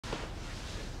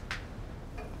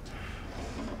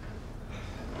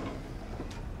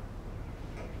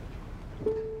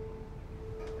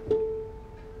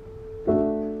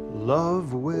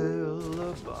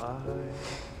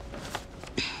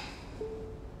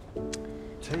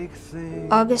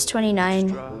August 29,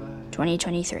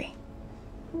 2023.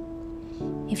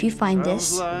 If you find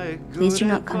this, please do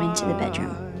not come into the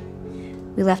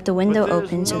bedroom. We left the window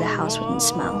open so the house wouldn't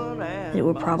smell, but it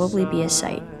would probably be a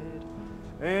sight.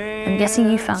 I'm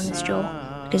guessing you found this, Joel,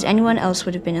 because anyone else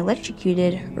would have been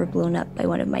electrocuted or blown up by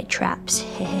one of my traps.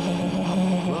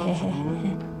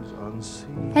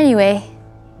 Anyway,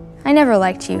 I never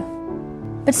liked you.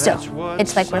 But still,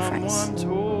 it's like we're friends.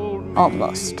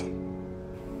 Almost.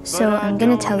 So I'm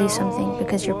gonna tell you something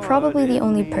because you're probably the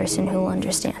only person who'll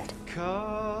understand.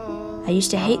 I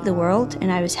used to hate the world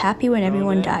and I was happy when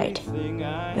everyone died.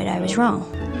 But I was wrong.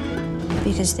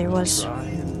 Because there was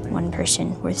one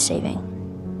person worth saving.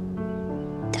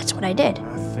 That's what I did.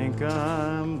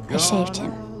 I saved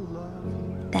him.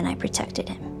 Then I protected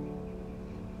him.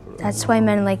 That's why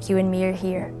men like you and me are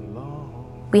here.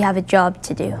 We have a job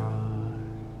to do.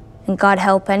 And God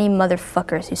help any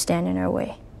motherfuckers who stand in our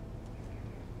way.